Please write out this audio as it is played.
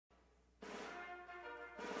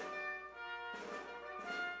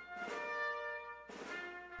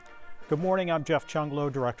Good morning, I'm Jeff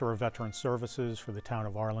Chunglo, Director of Veteran Services for the town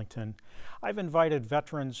of Arlington. I've invited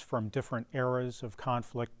veterans from different eras of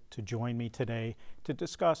conflict to join me today to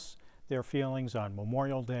discuss their feelings on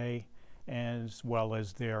Memorial Day as well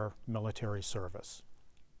as their military service.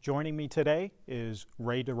 Joining me today is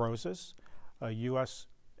Ray Derosas, a U.S.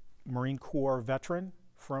 Marine Corps veteran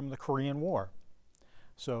from the Korean War.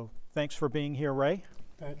 So thanks for being here, Ray.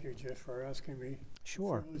 Thank you, Jeff, for asking me.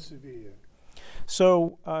 Sure. It's a privilege to be here.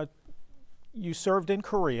 So you served in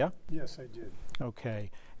Korea. Yes, I did.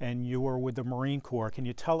 Okay, and you were with the Marine Corps. Can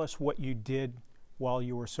you tell us what you did while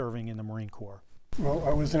you were serving in the Marine Corps? Well,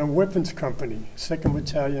 I was in a weapons company, 2nd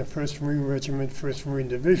Battalion, 1st Marine Regiment, 1st Marine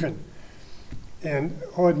Division. And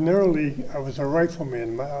ordinarily, I was a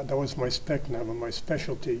rifleman. That was my spec number, my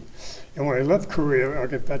specialty. And when I left Korea, I'll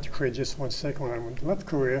get back to Korea just one second. When I left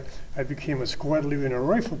Korea, I became a squad leader in a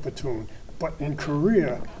rifle platoon. But in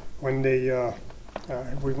Korea, when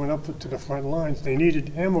we went up to the front lines, they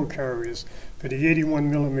needed ammo carriers for the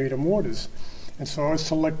 81mm mortars. And so I was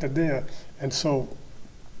selected there. And so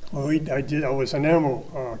I was an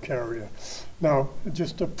ammo carrier. Now,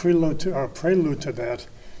 just a prelude to that,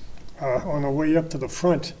 on our way up to the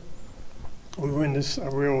front, we were in this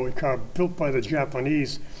railway car built by the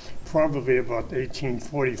Japanese, probably about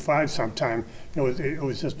 1845 sometime. It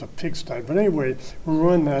was just a pigsty. But anyway, we were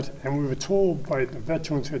on that, and we were told by the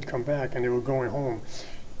veterans who had come back and they were going home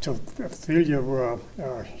to fill your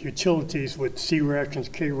utilities with C rations,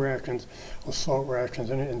 K rations, or salt rations,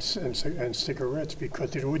 and cigarettes,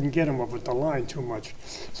 because they wouldn't get them over the line too much.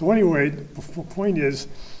 So anyway, the point is,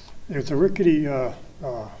 there's a rickety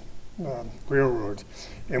railroad,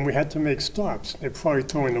 and we had to make stops. They're probably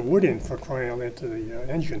throwing the wood in for crying out into the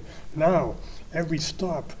engine. Now, every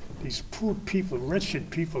stop, these poor people, wretched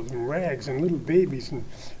people in rags and little babies and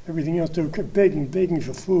everything else, they were begging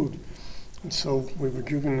for food. And so we were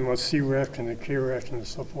giving them a C ration, a K ration, and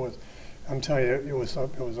so forth. I'm telling you, it was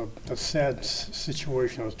a sad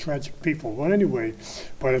situation. It was tragic people. But anyway,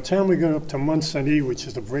 by the time we got up to Munsanee, which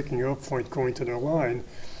is the breaking up point going to the line,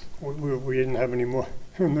 we didn't have any more.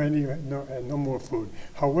 No more food.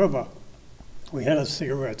 However, we had our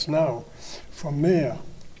cigarettes. Now, from there,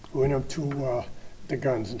 we went up to the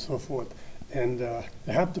guns and so forth. And I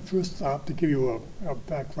have to first stop to give you a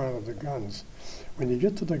background of the guns. When you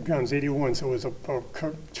get to the guns, 81, so it was a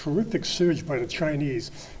terrific surge by the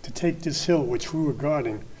Chinese to take this hill, which we were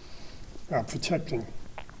guarding, protecting,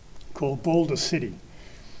 called Boulder City.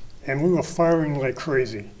 And we were firing like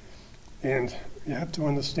crazy. And you have to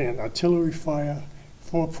understand, artillery fire,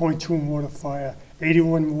 4.2 mortar fire,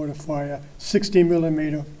 81 mortar fire,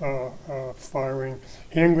 60mm firing,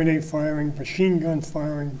 hand grenade firing, machine gun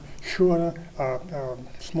firing, shorter,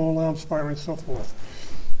 small arms firing, and so forth.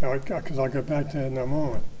 Because I'll get back to that in a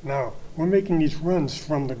moment. Now, we're making these runs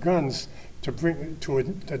from the guns to bring to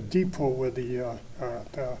the depot where the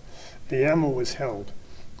ammo was held.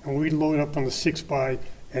 And we load up on the 6x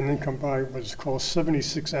and then come by what's called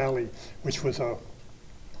 76 Alley, which was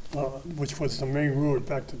the main road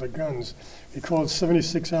back to the guns. We called it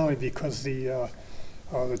 76 Alley because the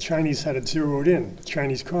Chinese had it zeroed in, the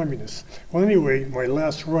Chinese communists. Well, anyway, my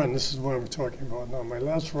last run, this is what I'm talking about now, my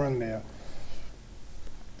last run there,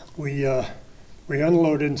 we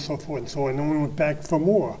unloaded and so forth and so on, and then we went back for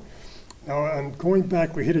more. Now, on going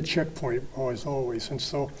back, we hit a checkpoint, as always, and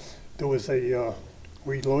so there was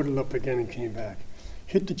we loaded up again and came back.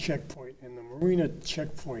 Hit the checkpoint, and the Marine at the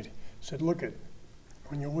checkpoint said, look it,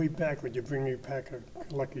 on your way back, would you bring me back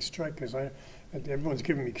a Lucky Strike? Because everyone's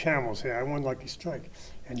giving me camels here. I want Lucky Strike.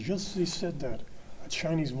 And just as he said that, a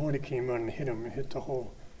Chinese mortar came on and hit him and hit the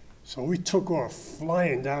hole. So we took off,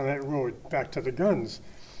 flying down that road back to the guns.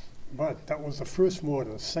 But that was the first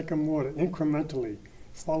mortar, second mortar, incrementally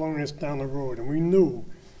following us down the road. And we knew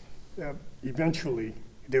that eventually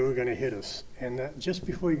they were going to hit us. And that just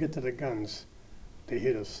before you get to the guns, they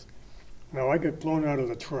hit us. Now, I got blown out of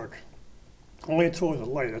the truck. Only until it was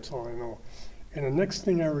a light, that's all I know. And the next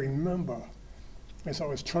thing I remember is I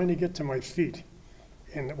was trying to get to my feet,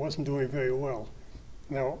 and it wasn't doing very well.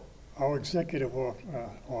 Now, our executive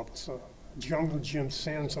officer, Jungle Jim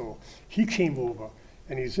Sanzo, he came over,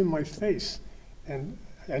 and he's in my face. And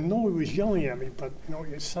I know he was yelling at me, but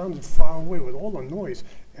it sounded far away with all the noise.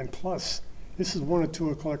 And plus, this is 1 or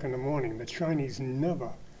 2 o'clock in the morning. The Chinese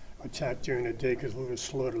never attacked during the day because we would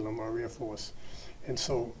slaughter them, our Air Force. And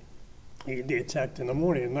so they attacked in the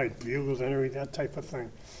morning and night, bugles and everything, that type of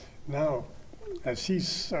thing. Now, as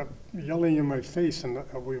he's yelling in my face, and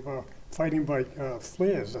we were fighting by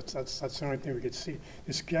flares, that's the only thing we could see.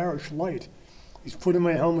 This garish light. He's putting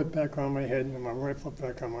my helmet back on my head and my rifle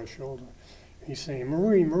back on my shoulder. He's saying,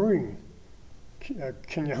 Marine, Marine.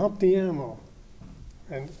 can you hump the ammo?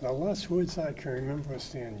 And the last words I can remember was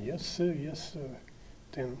saying, yes, sir, yes, sir.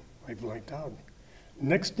 Then I blanked out.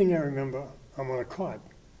 Next thing I remember, I'm on a cot,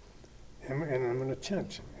 and I'm in a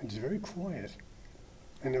tent. It's very quiet.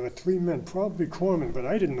 And there were 3 men, probably corpsmen, but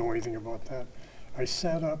I didn't know anything about that. I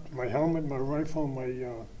sat up, my helmet, my rifle, my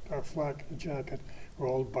flak jacket were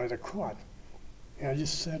all by the cot. And I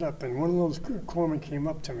just sat up, and one of those corpsmen came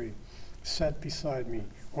up to me, sat beside me,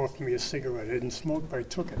 offered me a cigarette. I didn't smoke, but I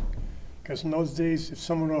took it. Because in those days, if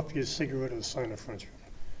someone offered you a cigarette, it was a sign of friendship.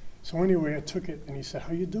 So anyway, I took it, and he said,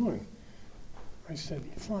 how you doing? I said,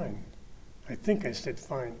 fine. I think I said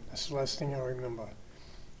fine. That's the last thing I remember.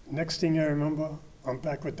 Next thing I remember, I'm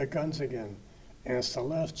back with the guns again. And it's the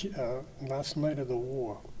last night of the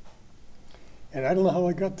war. And I don't know how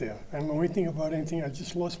I got there. I don't know anything about anything. I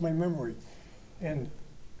just lost my memory. And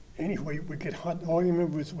anyway, we get hot. All I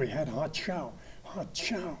remember is we had hot chow. Hot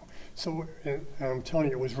chow. So and I'm telling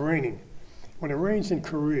you, it was raining. When it rains in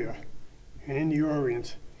Korea and in the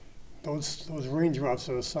Orient, those raindrops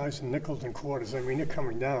are the size of nickels and quarters. I mean, they're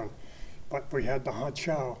coming down. But we had the hot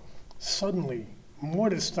chow. Suddenly,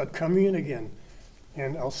 mortars start coming in again.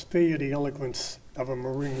 And I'll spare you the eloquence of a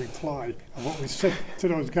Marine reply of what we said to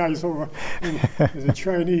those guys over in the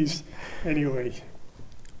Chinese. Anyway,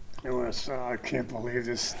 it was, I can't believe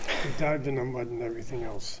this. We dived in the mud and everything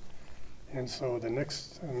else. And so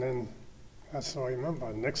and then that's all I remember.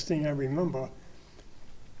 The next thing I remember,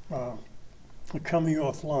 coming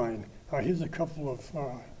offline. Here's a couple of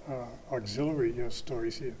auxiliary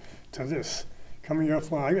stories here to this. Coming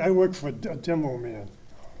offline, I worked for a demo man.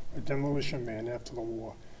 A demolition man after the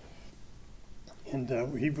war. And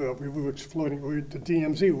we were exploding, the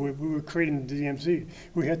DMZ, we were creating the DMZ.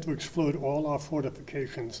 We had to explode all our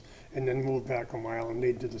fortifications and then move back a mile, and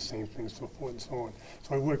they did the same thing, so forth and so on.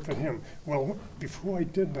 So I worked with him. Well, before I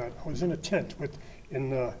did that, I was in a tent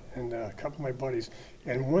and a couple of my buddies,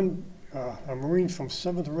 and a Marine from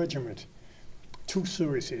 7th Regiment, 2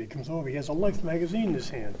 series here, he comes over, he has a Life magazine in his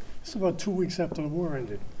hand. It's about 2 weeks after the war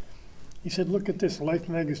ended. He said, look at this, Life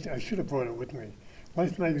magazine. I should have brought it with me.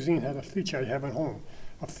 Life magazine had a feature I have at home,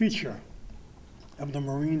 a feature of the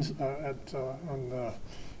Marines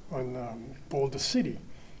on Boulder City.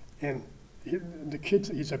 And the kids,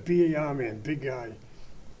 he's a BAR man, big guy.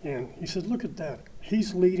 And he said, look at that.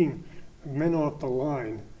 He's leading men off the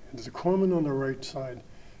line. There's a corpsman on the right side,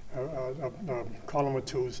 column of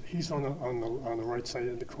 2s. He's on the right side,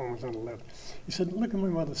 and the corpsman's on the left. He said, look at my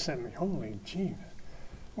mother sent me. Holy gee.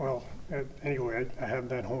 Well, anyway, I have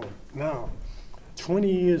that home. Now, 20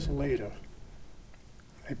 years later,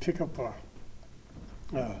 I pick up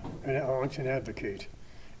an Arlington Advocate.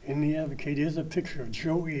 In the Advocate, here's a picture of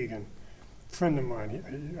Joe Egan, a friend of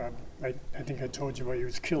mine. I think I told you about he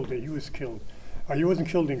was killed. He was killed. He wasn't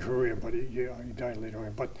killed in Korea, but he died later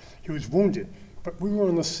on. But he was wounded. But we were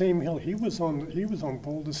on the same hill. He was on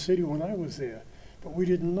Boulder City when I was there, but we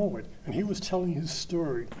didn't know it. And he was telling his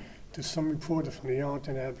story to some reporter from the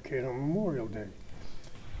Arlington Advocate on Memorial Day.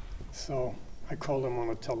 So I called him on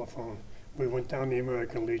the telephone. We went down the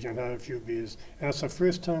American Legion, had a few beers, and that's the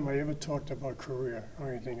first time I ever talked about Korea or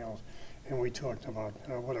anything else. And we talked about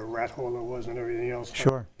what a rat hole it was and everything else.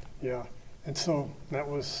 Sure. Yeah, and so that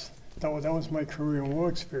was my Korean War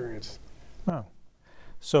experience. Oh,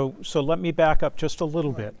 so let me back up just a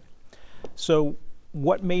little bit. So,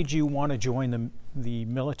 what made you want to join the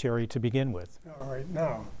military to begin with? All right,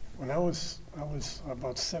 now. When I was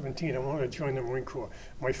about 17, I wanted to join the Marine Corps.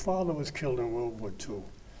 My father was killed in World War II.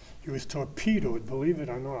 He was torpedoed, believe it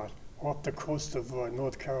or not, off the coast of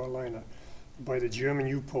North Carolina by the German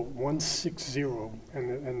U-boat 160,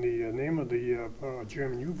 and the name of the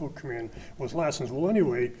German U-boat command was Lassens. Well,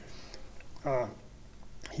 anyway,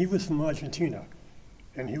 he was from Argentina,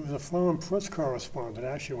 and he was a foreign press correspondent,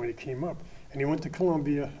 actually, when he came up. And he went to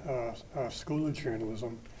Columbia School of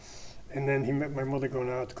Journalism. And then he met my mother going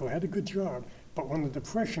out to school. Had a good job, but when the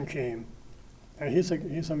Depression came, here's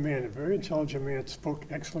a man, a very intelligent man, spoke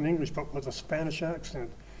excellent English, but with a Spanish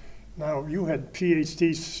accent. Now, you had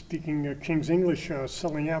PhDs speaking King's English,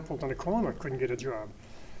 selling apples on the corner, couldn't get a job.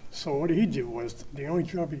 So what he did was, the only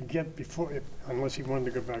job he could get unless he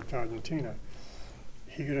wanted to go back to Argentina,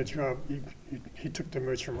 he got a job, he took the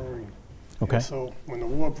Merchant Marine. Okay. And so when the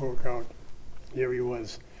war broke out, here he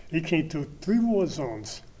was. He came through 3 war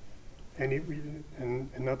zones.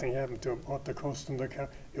 And nothing happened to him off the coast of the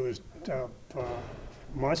It was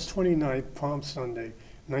March 29th, Palm Sunday,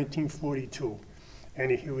 1942,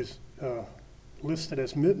 and he was listed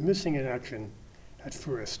as missing in action at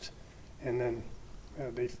first, and then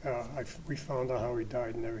we found out how he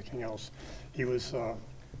died and everything else. He was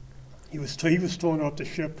thrown off the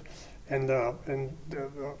ship, And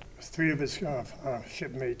three of his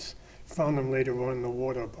shipmates found him later on in the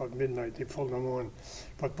water about midnight. They pulled him on.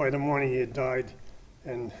 But by the morning he had died,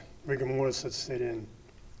 and rigor mortis had set in.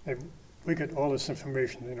 And we got all this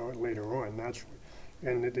information, later on, naturally.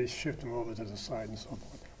 And they shipped him over to the side and so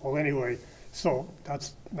forth. Well, anyway, so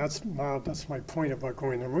that's my point about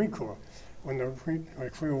going to the Marine Corps. When the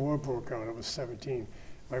Korean War broke out, I was 17.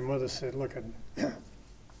 My mother said, look,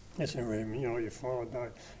 listen, Raymond, your father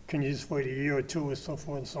died. Can you just wait a year or two or so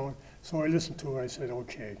forth and so on? So I listened to her. I said,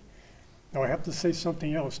 okay. Now I have to say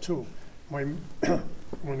something else too. When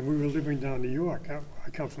we were living down in New York, I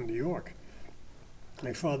come from New York.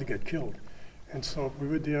 My father got killed. And so we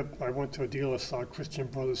were there. I went to a Derosas Christian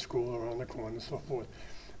Brothers School around the corner and so forth.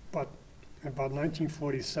 But about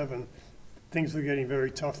 1947, things were getting very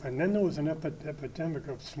tough. And then there was an epidemic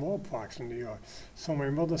of smallpox in New York. So my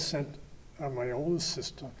mother sent my oldest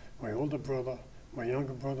sister, my older brother, my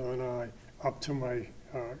younger brother, and I up to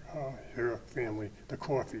her family, the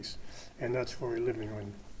Coffees. And that's where we're living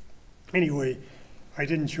on. Anyway, I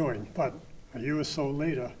didn't join. But a year or so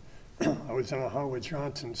later, I was in a Howard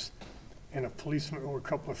Johnson's, and a policeman, or a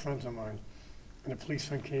couple of friends of mine, and a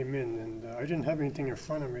policeman came in, and I didn't have anything in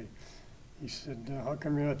front of me. He said, how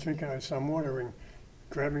come you're not drinking? I said, I'm ordering.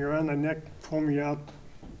 Grabbed me around the neck, pulled me out.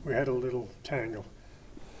 We had a little tangle.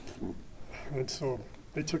 And so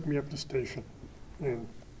they took me up the station. And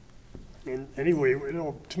anyway,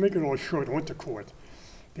 to make it all short, I went to court.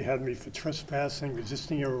 They had me for trespassing,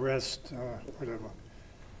 resisting arrest, whatever.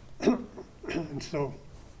 And so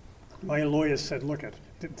my lawyer said, look,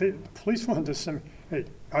 the police wanted to send me, hey,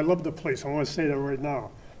 I love the police. I want to say that right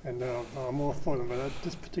now. And I'm all for them. But at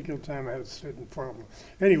this particular time, I had a certain problem.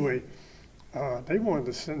 Anyway, they wanted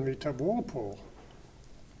to send me to Walpole.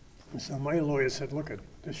 And so my lawyer said, look,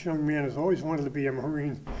 this young man has always wanted to be a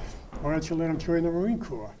Marine. Why don't you let him join the Marine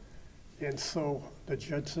Corps? And so the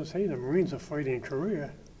judge says, hey, the Marines are fighting in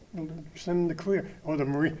Korea. Send him to Korea. Or the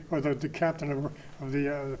Marine, or the captain of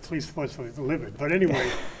the police force was livid. But anyway,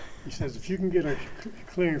 he says, if you can get a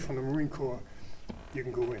clearing from the Marine Corps, you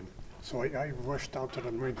can go in. So I rushed out to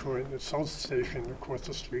the Marine Corps at the South Station across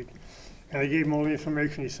the street, and I gave him all the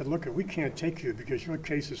information. He said, look, we can't take you because your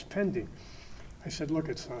case is pending. I said, look,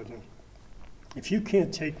 Sergeant, if you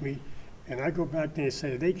can't take me, and I go back there and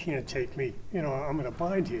say they can't take me, I'm in a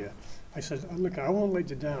bind here. I said, look, I won't let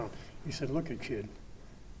you down. He said, look, kid,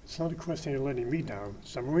 it's not a question of letting me down.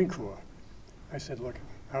 It's the Marine Corps. I said, look,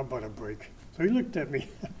 how about a break? So he looked at me.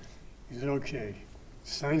 He said, okay,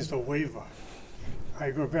 signs the waiver. I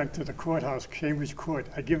go back to the courthouse, Cambridge Court.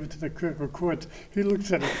 I give it to the court. He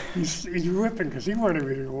looks at it. He's ripping because he wanted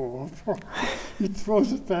me to go off. He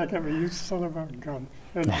throws it back at me, you son of a gun.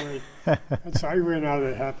 Anyway, and so I ran out of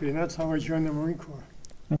there happy, and that's how I joined the Marine Corps.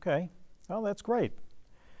 Okay. Well, that's great.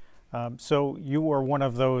 So you were one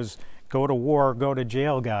of those go to war, go to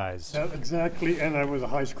jail guys. Exactly, and I was a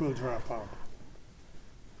high school dropout.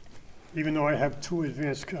 Even though I have 2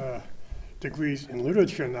 advanced degrees in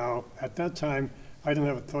literature now, at that time, I didn't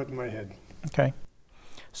have a thought in my head. Okay.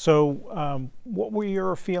 So what were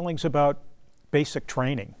your feelings about basic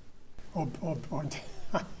training? Well,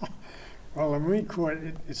 the Marine Corps,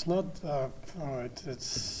 it's not a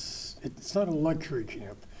luxury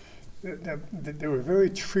camp. They were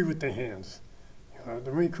very true with their hands.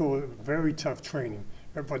 The Marine Corps was very tough training,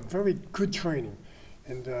 but very good training.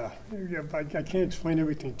 And I can't explain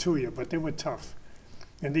everything to you, but they were tough.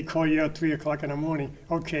 And they call you out 3 o'clock in the morning.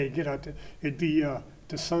 Okay, get out there. It'd be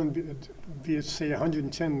the sun be say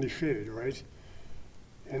 110 in the shade, right?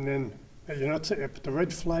 And then if the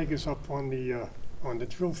red flag is up on the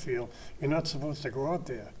drill field, you're not supposed to go out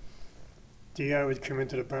there. The guy would come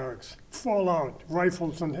into the barracks, fall out,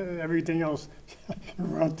 rifles and everything else.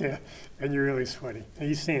 You're out there, and you're really sweaty. And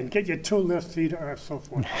he's saying, get your 2 left feet, or so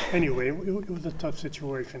forth. Anyway, it was a tough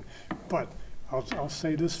situation. But I'll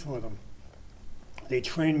say this for them. They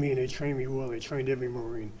trained me, and they trained me well. They trained every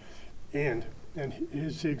Marine. And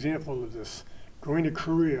here's the example of this. Going to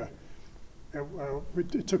Korea,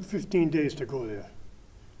 it took 15 days to go there.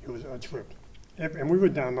 It was a trip. And we were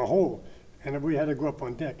down the hole, and we had to go up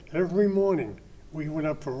on deck. Every morning, we went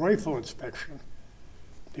up for rifle inspection.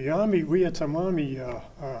 The Army, we had some Army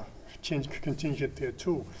contingent there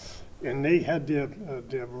too. And they had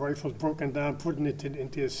their rifles broken down, putting it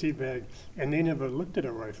into a sea bag, and they never looked at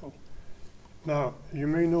a rifle. Now, you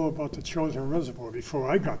may know about the Chosin Reservoir before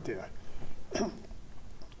I got there.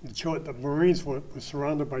 The Marines were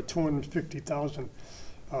surrounded by 250,000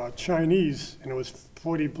 Chinese, and it was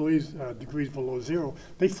 40 degrees below zero.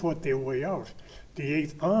 They fought their way out. The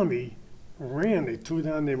 8th Army ran. They threw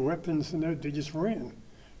down their weapons, and they just ran.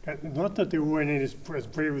 And not that they weren't as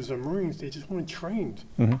brave as the Marines, they just weren't trained.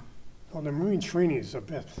 Mm-hmm. Well, the Marine training is the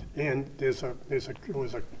best. And there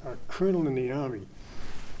was a colonel in the Army,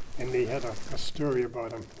 and they had a story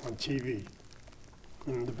about him on TV.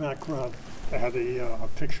 In the background, they had a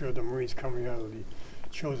picture of the Marines coming out of the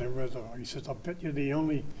chosen reservoir. He says, "I'll bet I'm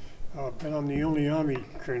the only Army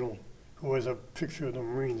colonel who has a picture of the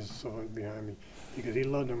Marines behind me," because he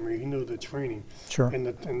loved them. He knew the training. Sure. And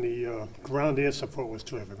the ground air support was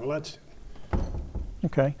terrific. Well, that's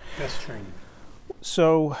Okay. best training.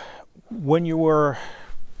 So when you were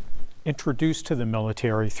introduced to the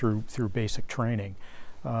military through basic training,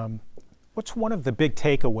 what's one of the big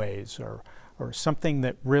takeaways or something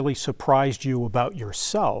that really surprised you about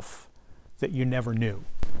yourself that you never knew?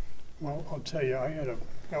 Well, I'll tell you,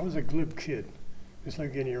 I was a glib kid. It's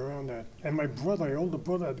like getting around that. And my older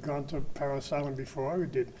brother, had gone to Paris Island before I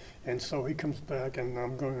did, and so he comes back, and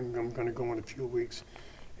I'm going to go in a few weeks.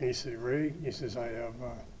 And he said, "Ray," he says, I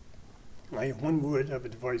have one word of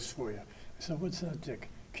advice for you." I said, "What's that, Dick?"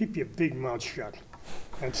 "Keep your big mouth shut."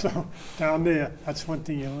 And so down there, that's one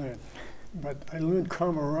thing you learn. But I learned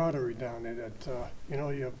camaraderie down there. That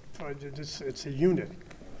it's a unit,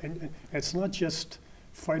 and it's not just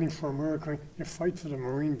fighting for America. You fight for the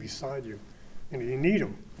Marine beside you. You need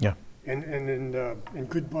them. Yeah. And in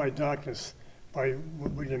Goodbye Darkness by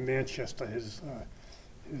William Manchester, his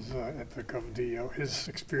epic of his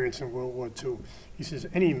experience in World War II, he says,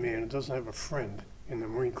 any man who doesn't have a friend in the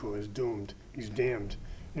Marine Corps is doomed. He's damned.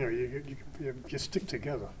 You stick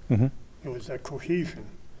together. Mm-hmm. It was that cohesion.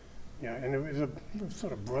 Yeah, and it was a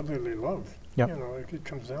sort of brotherly love. Yep. It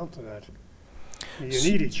comes down to that. You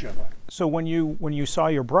need each other. So when you saw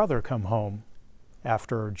your brother come home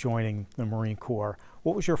after joining the Marine Corps,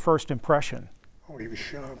 what was your first impression? Oh, he was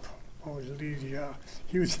sharp. Oh,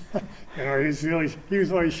 he was, he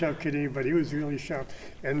was always sharp kidding, but he was really sharp.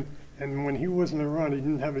 And when he wasn't around, he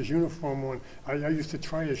didn't have his uniform on. I used to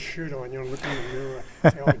try his shirt on, look in the mirror,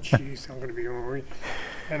 say, "Oh, geez, I'm going to be a Marine."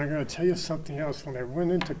 And I'm going to tell you something else. When I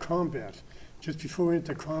went into combat, just before we went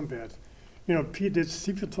into combat,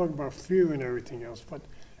 people talk about fear and everything else, but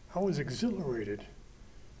I was exhilarated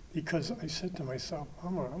because I said to myself,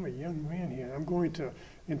 I'm a young man here. I'm going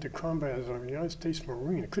into combat as a United States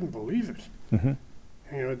Marine. I couldn't believe it. Mm-hmm.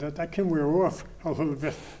 That can wear off a little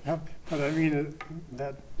bit, but I mean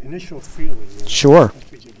that initial feeling. Sure.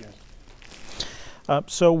 That's what you get.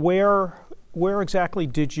 So where exactly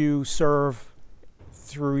did you serve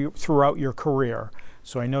throughout your career?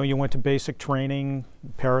 So I know you went to basic training,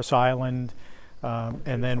 Paris Island,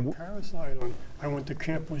 and then from Paris Island, I went to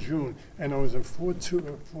Camp Lejeune, and I was in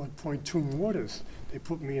 4.2 mortars. They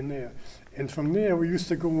put me in there. And from there, we used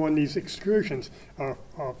to go on these excursions,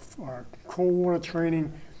 cold water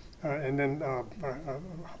training, and then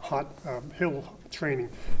hot hill training.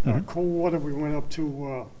 Mm-hmm. Cold water, we went up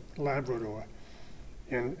to Labrador.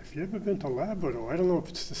 And if you've ever been to Labrador, I don't know if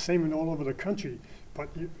it's the same in all over the country, but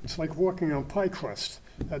it's like walking on pie crust.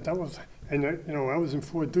 That was, and I was in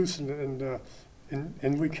Fort Deuce,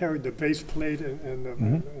 and we carried the base plate and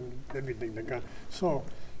everything, the gun. So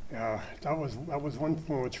that was one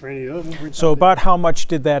form of training. So about how much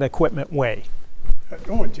did that equipment weigh?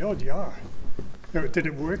 Yeah. Did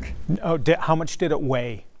it work? Oh, how much did it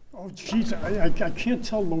weigh? Oh, geez, I can't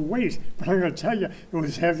tell the weight, but I'm going to tell you, it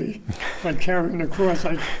was heavy. Like carrying across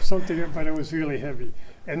something, but it was really heavy.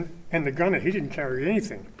 And the gunner, he didn't carry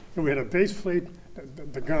anything. We had a base plate,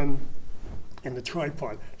 the gun, and the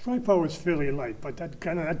tripod. Tripod was fairly light, but that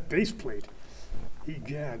gunner, that base plate,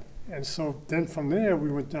 egad. And so then from there,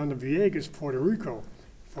 we went down to Villegas, Puerto Rico,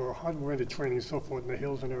 for hot weather training and so forth, in the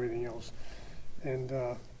hills and everything else. And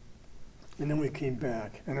then we came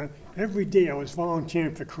back. And every day I was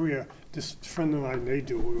volunteering for Korea. This friend of mine, we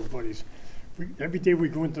were buddies. Every day we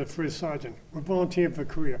go into the first sergeant. We're volunteering for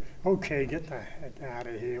Korea. Okay, get the heck out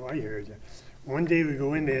of here. I heard you. One day we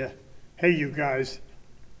go in there. Hey, you guys,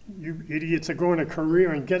 you idiots are going to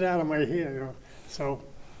Korea and get out of my hair. So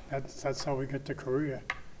that's how we got to Korea.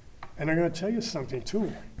 And I'm going to tell you something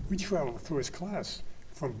too. We traveled first class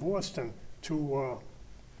from Boston to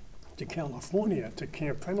California, to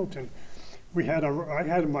Camp Pendleton. I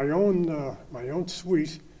had my own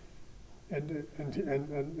suite, and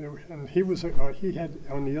he had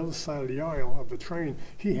on the other side of the aisle of the train.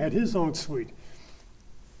 He had his own suite,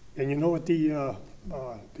 and you know what the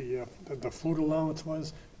food allowance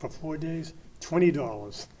was for 4 days?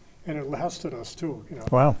 $20, and it lasted us too.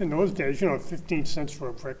 Wow. In those days, 15 cents for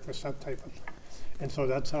a breakfast, that type of thing. And so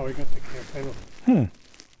that's how we got to Camp Pendleton.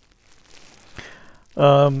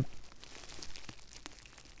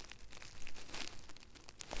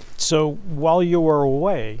 So while you were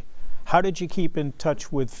away, How did you keep in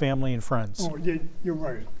touch with family and friends? Oh, yeah, you're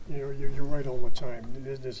right. You're right all the time.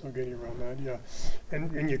 There's no getting around that. Yeah,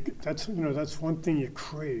 and that's one thing you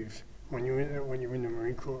crave when you're in the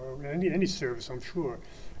Marine Corps or any service. I'm sure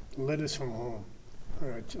letters from home.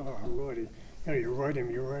 Oh Lordy, you write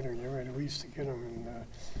them. We used to get them, and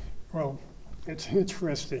well, it's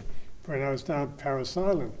interesting. When I was down at Paris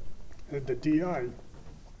Island, at the DI,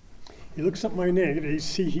 he looks up my name. He's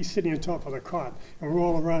sitting on top of the cot, and we're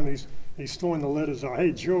all around. He's throwing the letters out.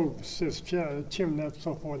 Hey, Joe, says Tim, that,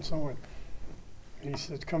 so forth and so on. And he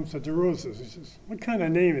says, comes to Derosas. He says, what kind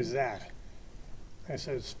of name is that? I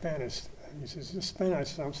said, Spanish. He says, it's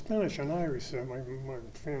Spanish. I'm Spanish and Irish. Sir. My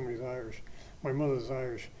family's Irish. My mother's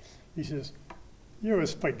Irish. He says, you're a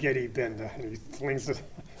spaghetti bender. And he flings it.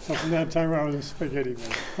 So from that time I was a spaghetti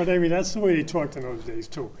bender. But I mean, that's the way they talked in those days,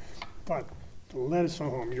 too. But the letters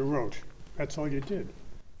from home, you wrote. That's all you did.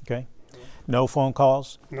 Okay. No phone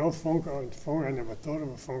calls? No phone call. I never thought of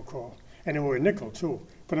a phone call. And it were a nickel, too.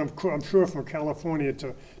 But I'm sure from California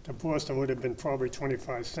to Boston would have been probably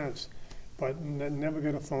 25 cents. But never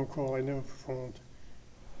got a phone call. I never phoned.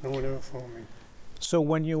 No one ever phoned me. So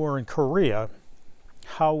when you were in Korea,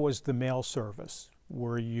 how was the mail service?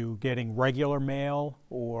 Were you getting regular mail,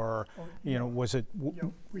 or was it?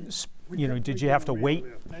 Did you have to wait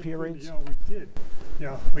periods? Yeah, we did.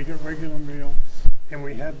 Yeah, we got regular mail, and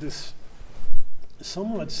we had this.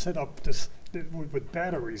 Someone had set up this with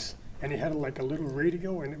batteries, and he had like a little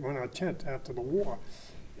radio in our tent after the war,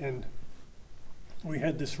 and we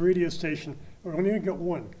had this radio station. We only got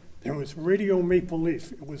one. It was Radio Maple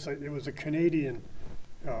Leaf. It was a Canadian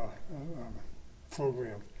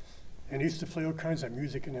program, and he used to play all kinds of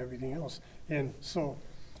music and everything else. And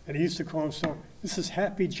he used to call himself, this is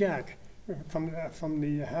Happy Jack from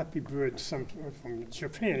the Happy Bird, from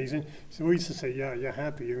Japan. So we used to say, yeah, you're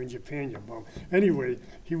happy, you're in Japan, you bum. Anyway,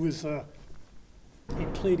 he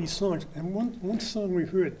played these songs, and one song we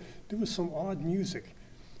heard, there was some odd music.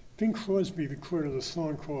 Bing Crosby recorded a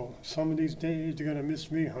song called Some of These Days You're Gonna Miss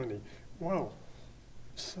Me, Honey. Wow.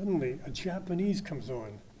 Suddenly, a Japanese comes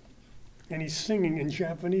on, and he's singing in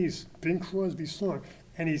Japanese, Bing Crosby's song,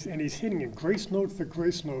 and he's hitting it grace note for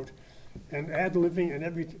grace note, and ad-libbing and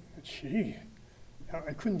everything. Gee,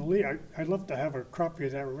 I couldn't believe it. I'd love to have a copy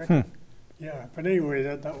of that record. Yeah, but anyway,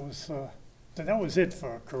 that was it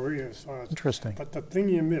for Korea as far as. Interesting. But the thing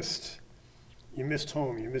you missed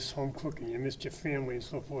home, you missed home cooking, you missed your family and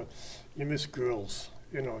so forth, you missed girls,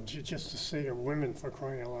 just to say to women, for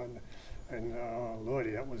crying out loud. And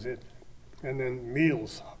Lordy, that was it. And then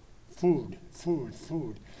meals, food.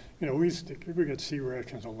 We got sea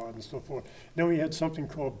rations a lot and so forth. Then we had something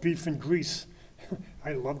called beef and grease.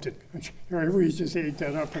 I loved it. We just ate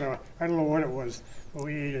that up, and I don't know what it was, but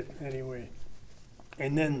we ate it anyway.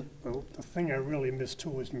 And then the thing I really missed too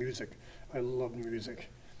was music. I loved music.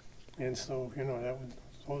 And so,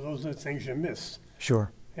 those are the things you miss.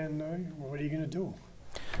 Sure. And what are you going to do?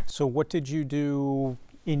 So what did you do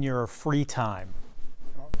in your free time?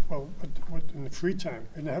 Well, in the free time,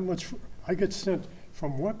 and how much I got sent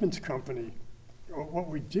from weapons company. What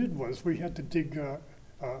we did was we had to dig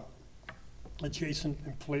adjacent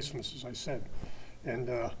emplacements, as I said, and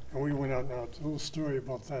we went out. Now, it's a little story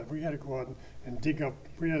about that. We had to go out and dig up.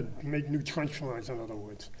 We had to make new trench lines, in other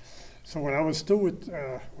words. So when I was still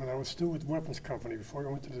with weapons company before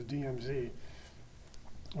I went to the DMZ,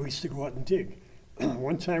 we used to go out and dig.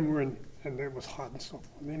 One time we're in, and it was hot and so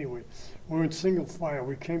forth. Anyway, we're in single file.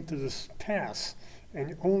 We came to this pass,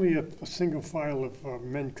 and only a single file of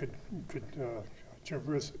men could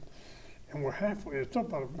traverse it. And we're halfway. It's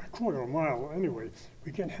about a quarter of a mile. Anyway,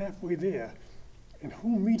 we get halfway there, and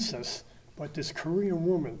who meets us but this Korean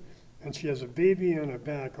woman? And she has a baby on her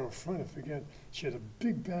back, or front, I forget. She had a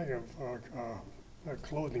big bag of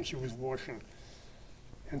clothing she was washing.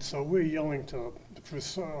 And so we're yelling to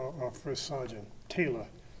our first sergeant, Taylor.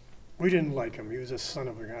 We didn't like him. He was a son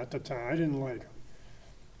of a gun at the time. I didn't like him.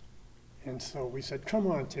 And so we said, come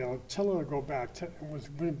on, Taylor, tell her to go back. It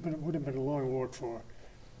would have been a long walk for her.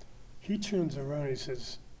 He turns around and he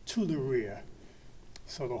says, to the rear.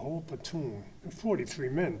 So the whole platoon, 43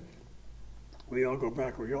 men, we all go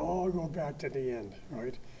back to the end,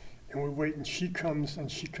 right? And we wait, and she comes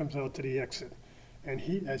out to the exit. And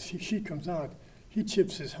as she comes out, he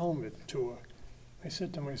tips his helmet to her. I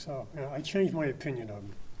said to myself, I changed my opinion of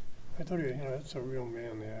him. I thought, that's a real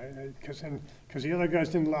man there. Because the other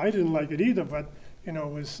guys I didn't like it either, but, it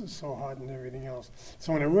was so hot and everything else.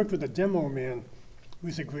 So when I worked with the demo man, he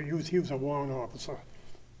was a warrant officer.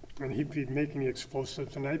 And he'd be making the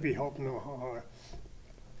explosives, and I'd be helping him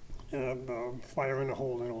fire in the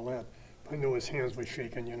hole and all that. I knew his hands were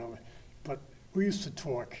shaking, But we used to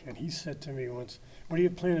talk, and he said to me once, "What do you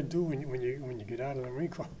plan to do when you get out of the Marine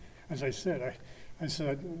Corps?" As I said, oh,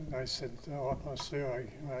 sir,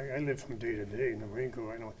 I live from day to day in the Marine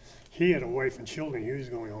Corps. I know he had a wife and children. He was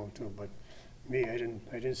going home too, but me, I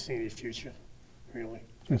didn't see any future, really.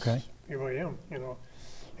 Just, Okay. here I am, you know.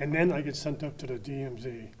 And then I get sent up to the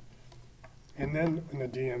DMZ. And then in the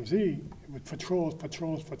DMZ, with patrols,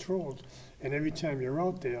 and every time you're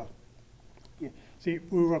out there, see,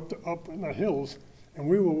 we were up in the hills, and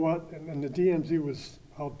we were and the DMZ was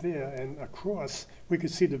out there, and across, we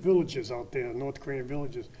could see the villages out there, North Korean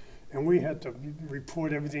villages, and we had to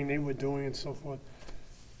report everything they were doing and so forth.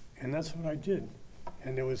 And that's what I did.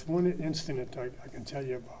 And there was one incident I can tell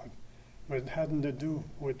you about, but it hadn't to do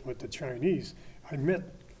with the Chinese.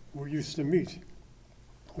 We used to meet.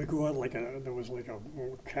 We go out there was like a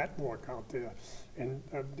catwalk out there, and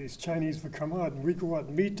these Chinese would come out, and we go out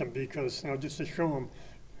and meet them because, just to show them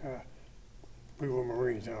we were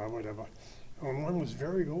Marines or whatever. And one was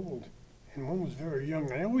very old, and one was very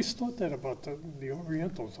young. I always thought that about the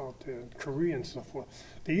Orientals out there, Korea and so forth.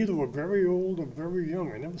 They either were very old or very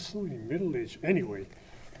young. I never saw any middle-aged. Anyway,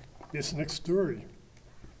 this next story.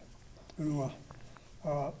 What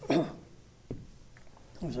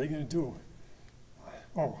was I going to do?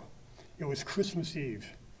 Oh, it was Christmas Eve.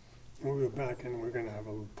 And we were back, and we were going to have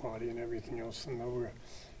a little party and everything else, and we were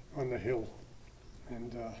on the hill.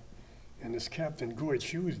 And this Captain Goich,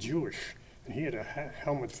 he was Jewish, and he had a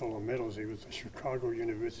helmet full of medals. He was a Chicago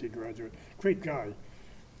University graduate, great guy.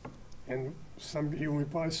 And he went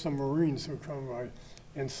by some Marines who come by,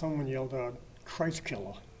 and someone yelled out, "Christ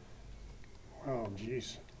killer." Oh,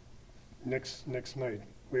 geez. Next night,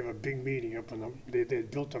 we have a big meeting up in they had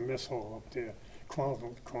built a mess hall up there,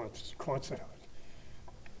 concert hall.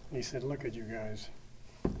 He said, "Look at you guys.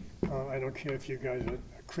 I don't care if you guys are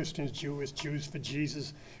Christians, Jews for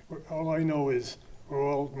Jesus. All I know is we're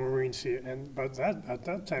all Marines here." But at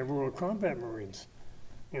that time, we were all combat Marines.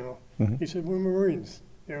 Mm-hmm. He said, "We're Marines.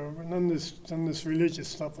 None of this religious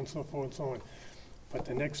stuff and so forth and so on." But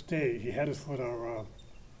the next day, he had us put our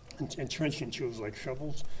entrenching tools like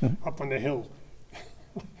shovels up on the hill,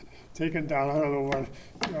 taken down. I don't know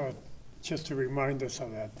what, just to remind us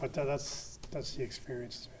of that. But that's the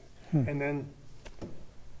experience. And then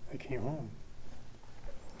I came home.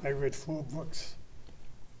 I read 4 books.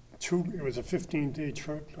 It was a 15-day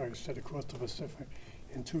trip. I said across the Pacific,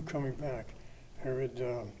 and 2 coming back. I read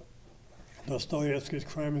Dostoevsky's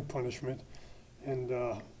Crime and Punishment, and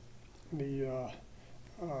the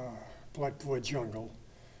Blackboard Jungle,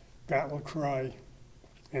 Battle Cry,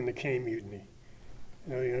 and the K Mutiny.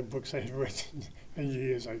 Books I had read in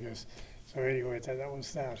years, I guess. So anyway, that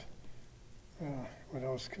was that. What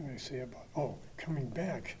else can I say about? Oh, coming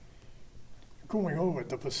back, going over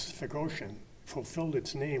the Pacific Ocean, fulfilled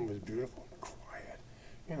its name, was beautiful, quiet,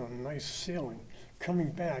 nice sailing.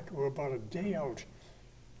 Coming back, we're about a day out,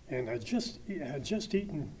 and I had just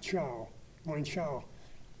eaten morning chow,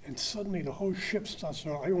 and suddenly the whole ship starts.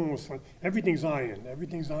 I almost went. Everything's iron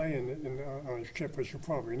on a ship, as you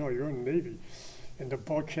probably know. You're in the Navy, and the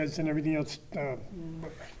bulkheads and everything else.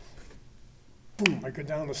 Boom! I go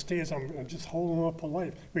down the stairs. I'm just holding on for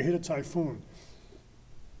life. We hit a typhoon.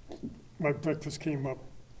 My breakfast came up,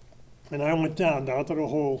 and I went down to the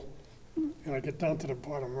hole, and I get down to the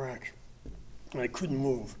bottom rack, and I couldn't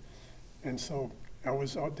move. And so I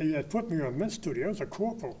was out. They had put me on mess duty. I was a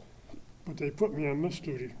corporal, but they put me on mess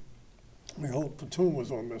duty. My whole platoon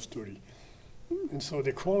was on mess duty. And so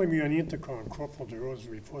they're calling me on the intercom, Corporal Derosas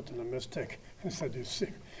reporting to the mess tech. I said, "You're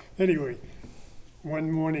sick." Anyway,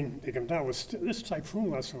 one morning they come down. This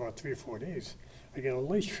typhoon lasted about 3 or 4 days. I get a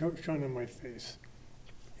light shone in my face,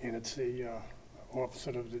 and it's the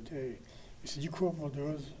officer of the day. He said, "You Corporal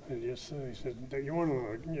Derosas?" I said, "Yes, sir." He said, "You want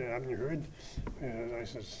to, haven't you heard?" And I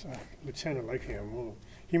said, "Lieutenant, I can't move."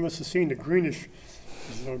 He must have seen the greenish.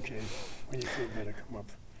 He said, "Okay, when you feel better, come up."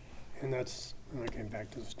 And that's when I came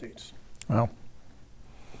back to the States. Wow.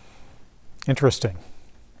 Interesting.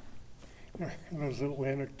 Those little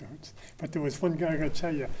anecdotes. But there was one guy, I got to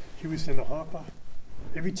tell you, he was in the hopper.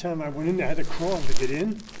 Every time I went in there, I had to crawl to get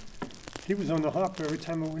in. He was on the hopper every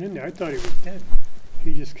time I went in there. I thought he was dead.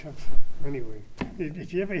 He just kept, anyway.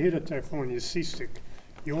 If you ever hit a typhoon, you're seasick,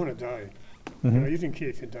 you want to die. Mm-hmm. You didn't care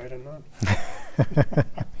if you died or not.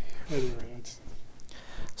 Anyway, that's...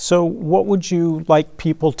 So what would you like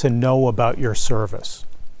people to know about your service?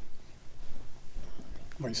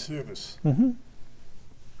 My service? Mm-hmm.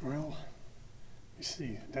 Well, you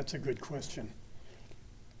see, that's a good question.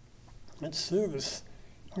 That service,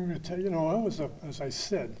 I'm going to tell you, I was, as I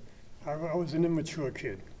said, I was an immature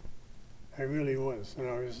kid. I really was. And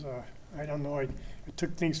I was, I don't know, I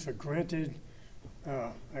took things for granted.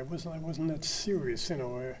 I wasn't that serious, you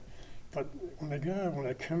know. But when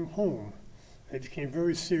I came home, I became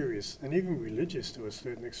very serious and even religious to a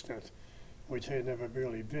certain extent, which I had never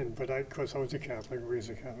really been. But of course, I was a Catholic, raised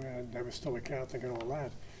a Catholic, and I was still a Catholic and all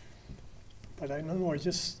that. But I don't know, I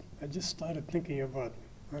just started thinking about,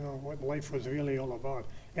 what life was really all about.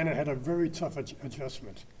 And I had a very tough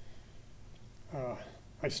adjustment.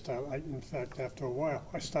 In fact, after a while,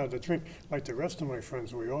 I started to drink like the rest of my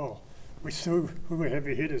friends. We were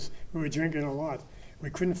heavy hitters. We were drinking a lot. We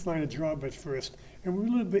couldn't find a job at first, and we were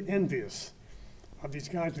a little bit envious of these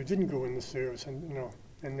guys who didn't go in the service,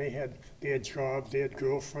 and they had jobs, they had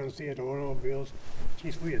girlfriends, they had automobiles.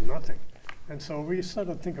 Geez, we had nothing. And so we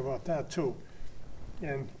started to think about that too.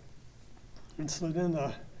 And so then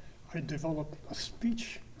I developed a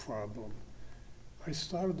speech problem. I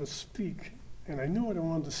started to speak, and I knew what I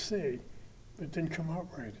wanted to say, but it didn't come out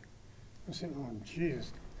right. I said, oh,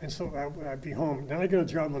 geez. And so I'd be home. Then I got a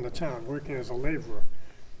job in the town, working as a laborer.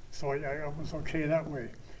 So I was okay that way.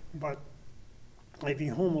 But I'd be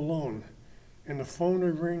home alone, and the phone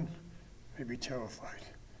would ring. I'd be terrified.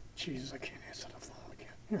 Jesus, I can't answer the phone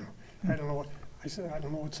again. I don't know I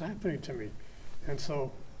don't know what's happening to me. And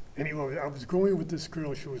so, anyway, I was going with this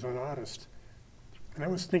girl. She was an artist. And I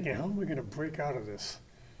was thinking, how am I going to break out of this?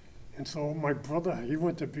 And so my brother, he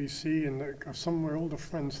went to BC, and some of my older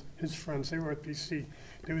friends, his friends, they were at BC.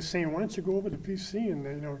 They were saying, why don't you go over to BC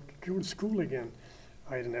and go to school again?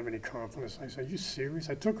 I didn't have any confidence. I said, are you serious?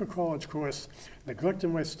 I took a college course, neglected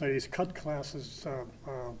my studies, cut classes,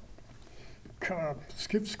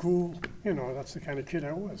 skipped school. That's the kind of kid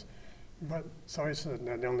I was. But so I said,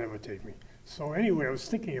 no, they'll never take me. So anyway, I was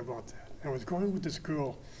thinking about that. I was going with this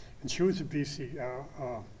girl, and she was a BC,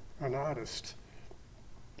 an artist.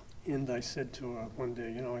 And I said to her one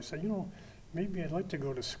day, I said, maybe I'd like to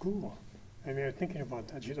go to school. I mean, I'm thinking about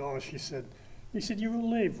that. She said, you're a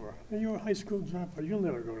laborer, you're a high school dropout, you'll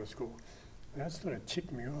never go to school. And that sort of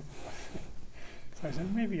ticked me off. So I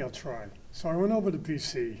said, maybe I'll try. So I went over to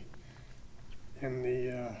BC, and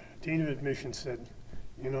the Dean of Admission said,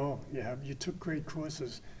 you took great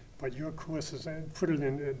courses, but your courses, and put it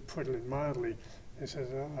in mildly, it says,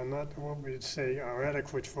 are not what we'd say are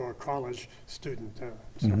adequate for a college student, and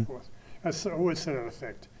so forth. That's always to that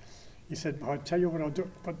effect. He said, I'll tell you what I'll do.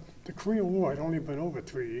 But the Korean War had only been over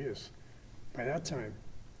 3 years by that time.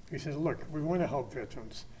 He said, look, we want to help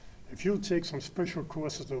veterans. If you'll take some special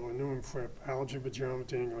courses over new and prep, algebra,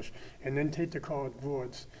 geometry, English, and then take the college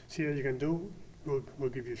boards, see how you can do, we'll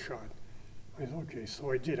give you a shot. I said, okay,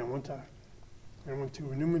 so I did. I went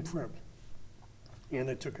to Newman Prep,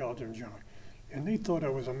 and I took algebra and geometry. And they thought I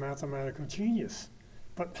was a mathematical genius.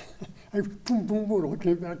 But boom, it all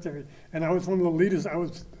came back to me. And I was one of the leaders. There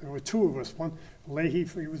were two of us. One, Leahy,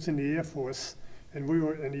 he was in the Air Force, and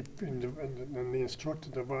the instructor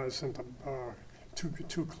divided us into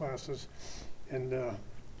two classes. And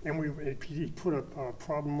he put a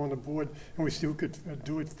problem on the board, and we still could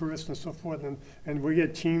do it first and so forth, and we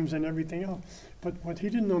had teams and everything else. But what he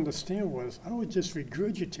didn't understand was I was just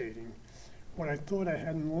regurgitating what I thought I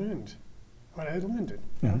hadn't learned. But I had learned it.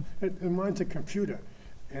 Mm-hmm. Mine's a computer.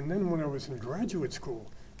 And then when I was in graduate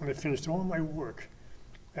school, when I finished all my work,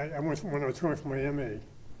 when I was going for my MA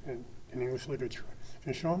in English literature,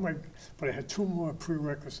 but I had two more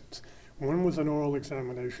prerequisites. One was an oral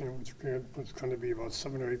examination, which was going to be about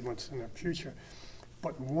 7 or 8 months in the future.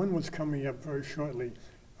 But one was coming up very shortly,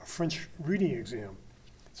 a French reading exam.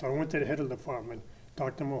 So I went to the head of the department,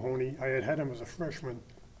 Dr. Mahoney. I had him as a freshman.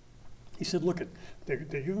 He said, look, they're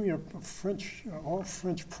giving you a all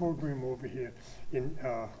French program over here in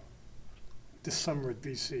this summer at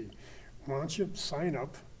BC. Why don't you sign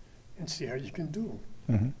up and see how you can do?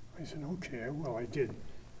 Mm-hmm. I said, okay, well, I did.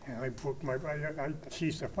 And I booked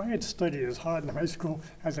geez, if I had studied as hard in high school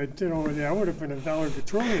as I did over there, I would have been a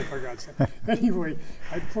valedictorian, for God's sake. Anyway,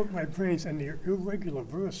 I broke my brains, and the irregular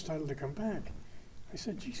verse started to come back. I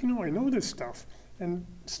said, geez, I know this stuff. And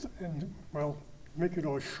well, make it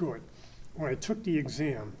all short. When I took the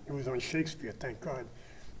exam, it was on Shakespeare, thank God.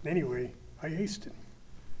 Anyway, I aced it.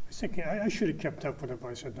 I said, I should have kept up with it, but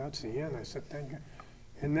I said, that's the end. I said, thank God.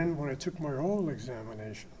 And then when I took my oral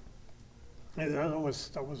examination, that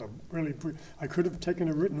was a really I could have taken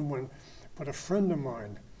a written one, but a friend of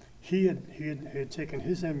mine, he had taken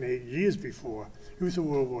his MA years before. He was a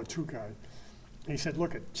World War II guy. And he said,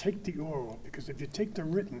 look, take the oral, because if you take the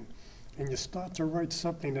written and you start to write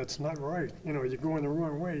something that's not right, you're going the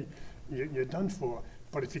wrong way, you're done for.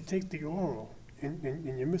 But if you take the oral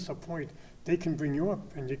and you miss a point, they can bring you up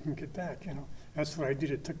and you can get back. That's what I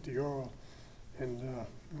did. I took the oral, and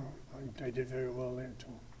I did very well there too.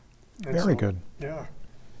 And very good. Yeah.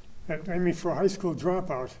 I mean, for a high school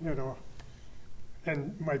dropout, you know,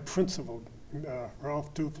 and my principal,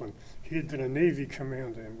 Ralph Duplin, he had been a Navy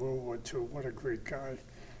commander in World War II. What a great guy.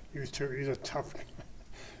 He's a tough guy.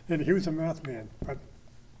 And he was a math man, but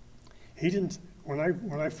he didn't, when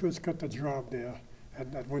I first got the job there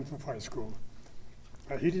at Winthrop High School,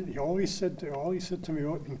 he always said to me,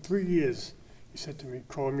 in 3 years, he said to me,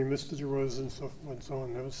 call me Mr. Derosas and so forth and so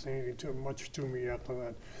on, never say anything too much to me after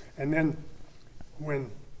that. And then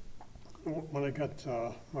when I got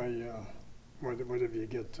whatever you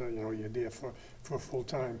get, you know, you're there for full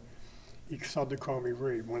time, he started to call me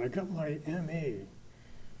Ray. When I got my MA,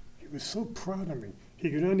 he was so proud of me. He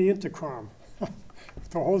got on the intercom, the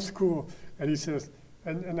whole school, and he says,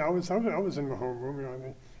 and I was in the homeroom, you know,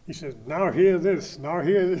 and he says, now hear this, now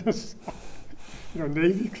hear this. You know,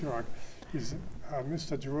 Navy clerk. He's,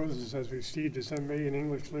 Mr. Derosas has received his MA in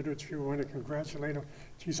English Literature. We want to congratulate him.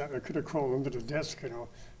 Geez, I could have crawled under the desk, you know.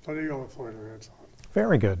 So they all for it.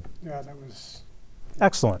 Very good. Yeah, that was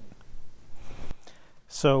excellent.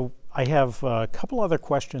 So I have a couple other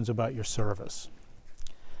questions about your service.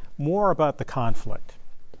 More about the conflict.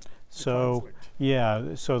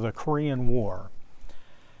 Yeah, so the Korean War.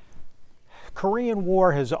 Korean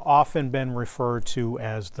War has often been referred to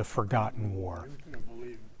as the Forgotten War.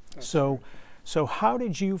 So how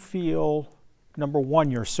did you feel, number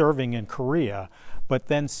one, you're serving in Korea, but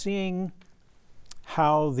then seeing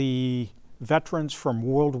how the veterans from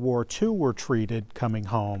World War II were treated coming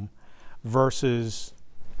home versus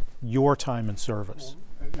your time in service?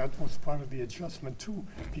 Well, that was part of the adjustment too,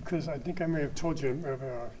 because I think I may have told you,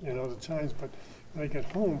 you know, the times, but when I get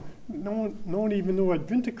home, no one even knew I'd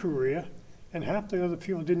been to Korea, and half the other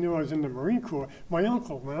people didn't know I was in the Marine Corps. My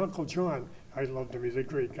uncle John, I loved him, he's a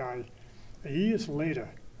great guy. Years later,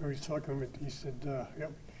 I was talking with, he said,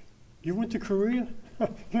 yep, you went to Korea?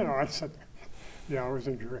 You know, I said, yeah, I was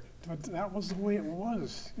in Korea. But that was the way it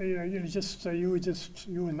was. You know,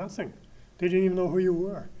 you were nothing. They didn't even know who you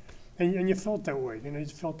were. And you felt that way, you know, you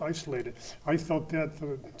felt isolated. I felt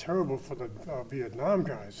terrible for the Vietnam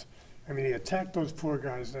guys. I mean, they attacked those poor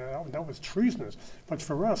guys, that was treasonous. But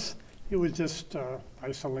for us, it was just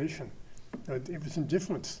isolation. It was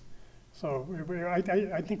indifference. So I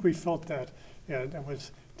think we felt that. Yeah, that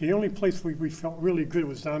was the only place we felt really good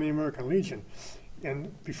was down the American Legion.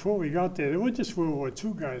 And before we got there were just World War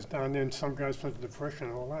II guys down there, and some guys went to depression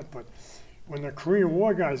and all that. But when the Korean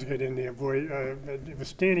War guys get in there, boy, it was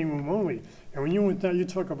standing room only. And when you went down, you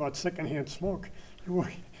talk about secondhand smoke.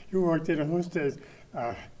 You worked there in those days.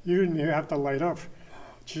 You didn't even have to light up.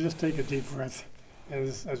 You just take a deep breath.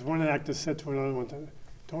 As one actor said to another one,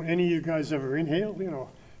 don't any of you guys ever inhale? You know.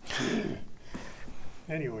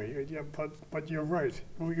 Anyway, yeah, but you're right.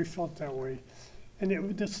 We felt that way, and it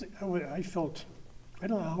was just, I felt, I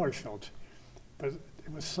don't know how I felt, but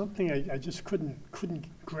it was something I just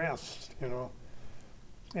couldn't grasp, you know.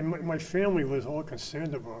 And my family was all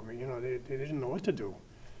concerned about me, you know. They didn't know what to do,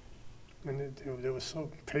 and they were so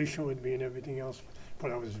patient with me and everything else. But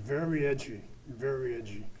I was very edgy, very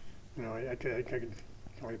edgy. You know, I could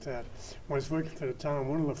like that. When I was working for the town,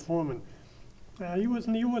 one of the foremen. He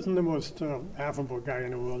wasn't the most affable guy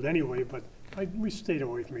in the world anyway, but we stayed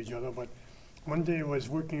away from each other. But one day I was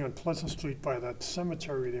working on Pleasant Street by that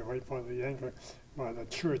cemetery there, right by the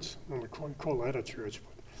church, well, we call that a church.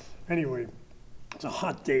 But anyway, it's a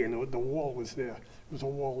hot day and the wall was there. There was a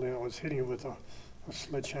wall there. I was hitting it with a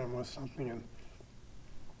sledgehammer or something, and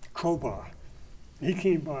crowbar. He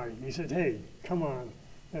came by. He said, "Hey, come on."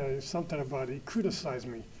 Something about it. He criticized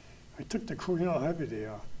me. I took the crowbar, you know how heavy they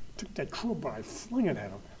are. Took that crowbar, I flung it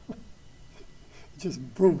at him. Just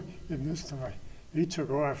boom, it missed him. He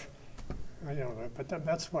took off. You know, but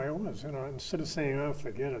that's why it was. You know, instead of saying, "Oh,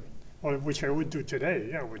 forget it," or which I would do today.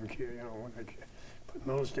 Yeah, I wouldn't care. You know, but in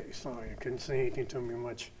those days, no, you couldn't say anything to me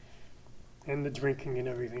much. And the drinking and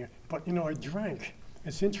everything. But you know, I drank.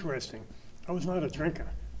 It's interesting. I was not a drinker,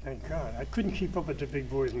 thank God. I couldn't keep up with the big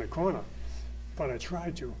boys in the corner, but I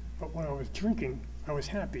tried to. But when I was drinking, I was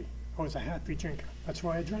happy. I was a happy drinker. That's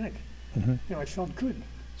why I drank. Mm-hmm. You know, I felt good.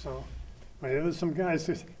 So there were some guys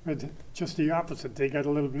that were just the opposite. They got a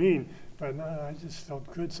little mean, but no, I just felt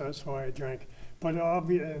good, so that's why I drank. But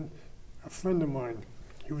a friend of mine,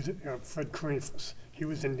 he was Fred Cranfus. He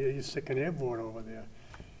was in the Second Airborne over there.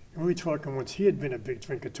 And we were talking once. He had been a big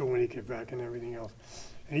drinker too when he came back and everything else.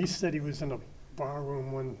 And he said he was in a bar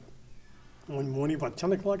room one morning about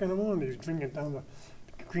 10 o'clock in the morning. He was drinking down the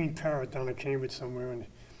Green Parrot down in Cambridge somewhere, and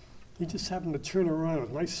he just happened to turn around. It was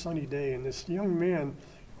a nice sunny day, and this young man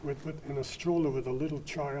in a stroller with a little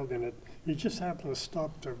child in it, he just happened to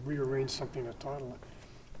stop to rearrange something in the toddler.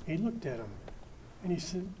 He looked at him, And he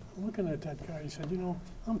said, looking at that guy, he said, you know,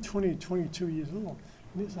 I'm 22 years old.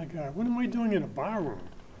 And he's like, what am I doing in a bar room?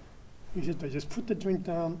 He said, I just put the drink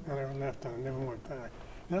down and I left and I never went back.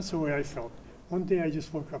 And that's the way I felt. One day I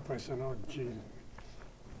just woke up, I said, oh, gee,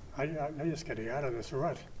 I just got to get out of this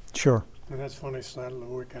rut. Sure. And that's when I started to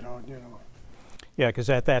work it out, you know. Yeah, because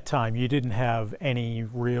at that time you didn't have any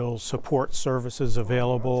real support services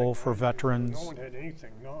available for veterans. No one had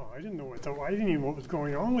anything. No, I didn't know what. I didn't even know what was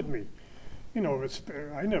going on with me. You know,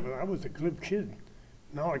 I was a glib kid.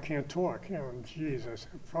 Now I can't talk. You know, geez, I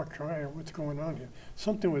said, fuck, what's going on here?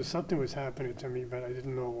 Something was happening to me, but I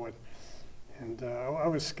didn't know what. And I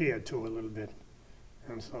was scared too a little bit.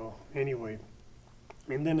 And so, anyway,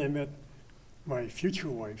 and then I met my future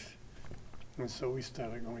wife. And so we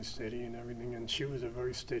started going steady and everything, and she was a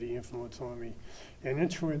very steady influence on me. And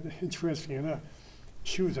interesting enough,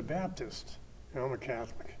 she was a Baptist, and I'm a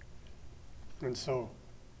Catholic. And so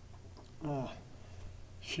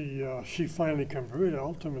she finally converted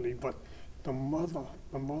ultimately, but the mother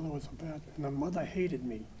was a Baptist, and the mother hated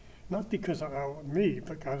me. Not because of me,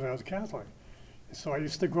 because I was Catholic. And so I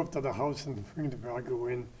used to go up to the house and ring the bell, go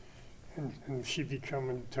in, and she'd be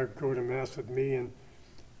coming to go to Mass with me,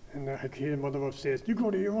 and I could hear mother upstairs, you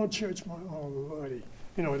go to your own church, oh Lordy.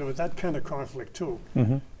 You know, there was that kind of conflict too.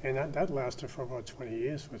 Mm-hmm. And that lasted for about 20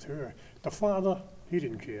 years with her. The father, he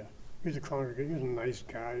didn't care. He was a congregant, he was a nice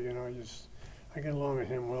guy, you know, I get along with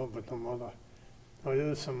him well, but the mother, there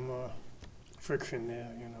was some friction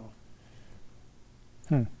there, you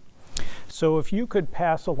know. So if you could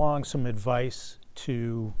pass along some advice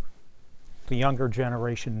to the younger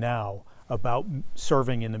generation now about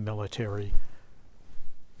serving in the military,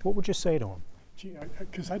 what would you say to them? Gee,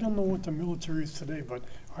 because I don't know what the military is today, but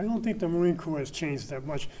I don't think the Marine Corps has changed that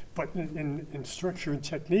much. But in structure and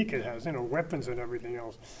technique it has, you know, weapons and everything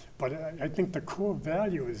else. But I think the core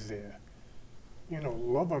value is there. You know,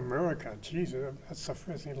 love America. Jesus, that's the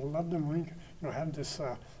first thing. Love the Marine Corps. You know,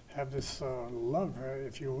 have this love,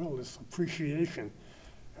 if you will, this appreciation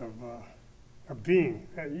of being,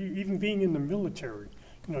 even being in the military.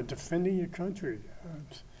 You know, defending your country.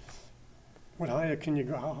 What higher can you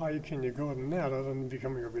go? How higher can you go than that, other than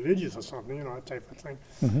becoming a religious or something, you know, that type of thing.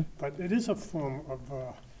 Mm-hmm. But it is a form of,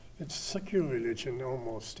 it's secular religion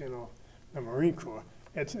almost, you know, the Marine Corps.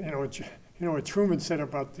 It's, you know what Truman said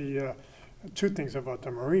about the, two things about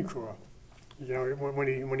the Marine Corps. You know, when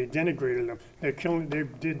he denigrated them,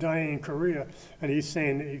 they're dying in Korea, and he's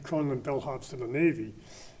saying, he called them bellhops to the Navy.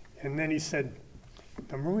 And then he said,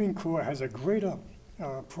 the Marine Corps has a greater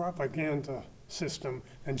propaganda system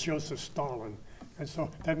than Joseph Stalin. And so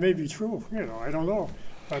that may be true, you know, I don't know.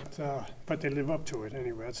 But they live up to it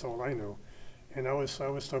anyway, that's all I know. And I was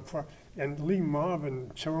so proud. And Lee Marvin,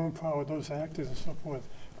 Jerome Powell, those actors and so forth,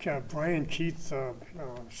 Brian Keith,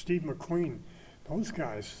 Steve McQueen, those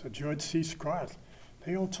guys, George C. Scott,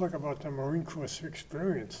 they all talk about the Marine Corps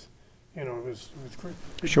experience. You know, it was great.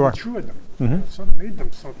 It matured them. Mm-hmm. It made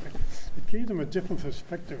them something. It gave them a different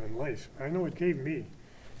perspective in life. I know it gave me.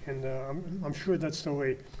 And I'm sure that's the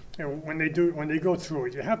way, you know, when they go through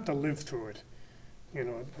it, you have to live through it, you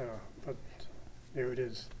know, but there it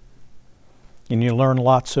is. And you learn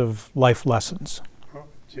lots of life lessons. Oh,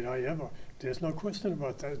 did I ever? There's no question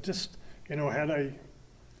about that. Just, you know, had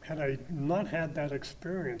I not had that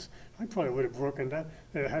experience, I probably would have broken that,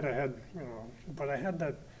 had I had, you know, but I had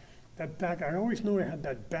that back, I always knew I had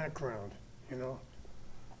that background, you know.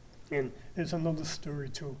 And there's another story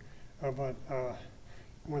too about,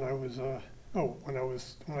 when I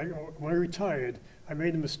retired, I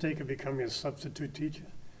made the mistake of becoming a substitute teacher.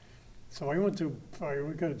 So I got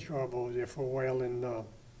a job over there for a while in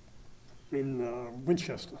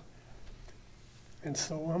Winchester. And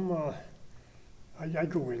so I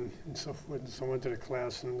go in and so forth, and so I went to the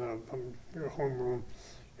class, and I'm in a homeroom,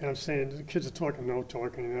 and I'm saying, the kids are talking, no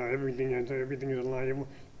talking, you know, everything is in line,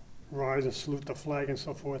 rise and salute the flag and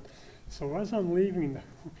so forth. So as I'm leaving,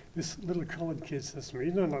 this little colored kid says to me,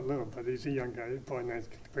 he's not little, but he's a young guy, he's probably ninth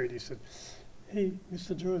grade. He said, hey,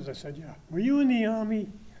 Mr. Derosas. I said, yeah. Were you in the Army?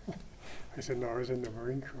 I said, no, I was in the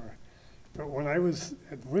Marine Corps. But when I was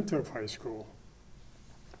at Winthrop High School,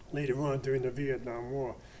 later on during the Vietnam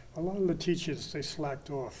War, a lot of the teachers, they slacked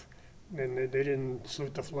off. And they didn't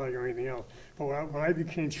salute the flag or anything else. But when I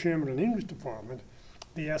became chairman of the English department,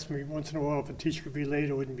 they asked me once in a while if a teacher could be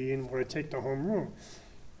late or wouldn't be in, would I take the homeroom?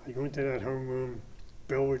 I go into that homeroom,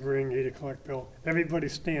 bell would ring, 8 o'clock bell. Everybody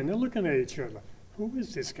stand, they're looking at each other. Who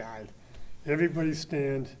is this guy? Everybody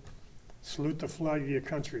stand, salute the flag of your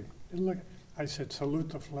country. And look, I said, salute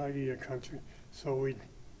the flag of your country. So we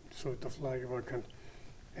salute the flag of our country.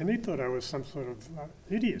 And they thought I was some sort of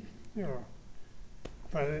idiot, you know.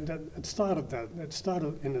 But it started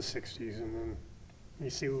in the 60s, and then you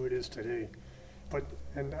see who it is today. But,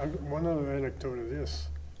 one other anecdote of this,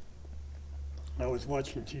 I was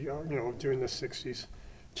watching, during the 60s,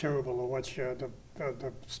 terrible to watch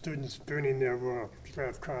the students burning their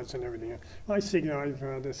draft cards and everything. I see,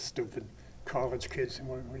 they're stupid college kids, and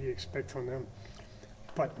what do you expect from them?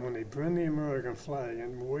 But when they burn the American flag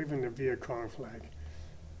and waving the Vietcong flag,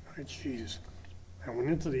 oh, Jesus. I went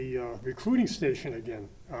into the recruiting station again,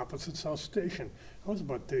 opposite South Station. I was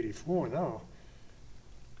about 34 now.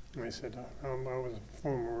 And I said, I was a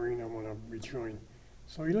former Marine, I want to rejoin.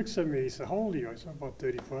 So he looks at me, he said, how old are you? I said, about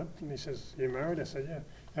 34. And he says, you married? I said, yeah.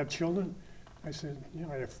 Have children? I said, yeah,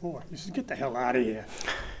 I have 4. He said, get the hell out of here.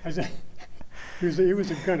 I said, he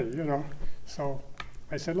was a gunny, So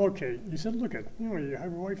I said, okay. He said, look you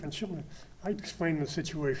have a wife and children. I explained the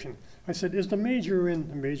situation. I said, is the major in?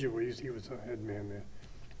 The major, he was a head man there.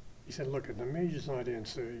 He said, look, the major's not in,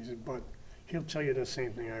 sir. He said, but he'll tell you the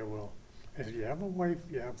same thing I will. I said, you have a wife,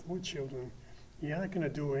 you have 4 children. You're not going to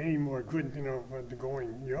do any more good,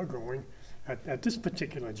 you're going at this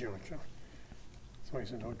particular juncture. So I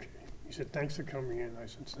said, okay. He said, thanks for coming in. I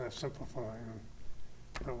said, it's not simplifying.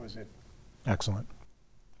 That was it. Excellent.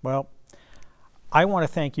 Well, I want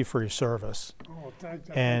to thank you for your service. Oh, thank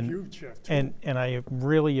and, you, Jeff. Too. And I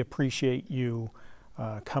really appreciate you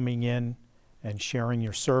coming in and sharing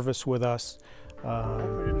your service with us. I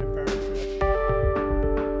hope I didn't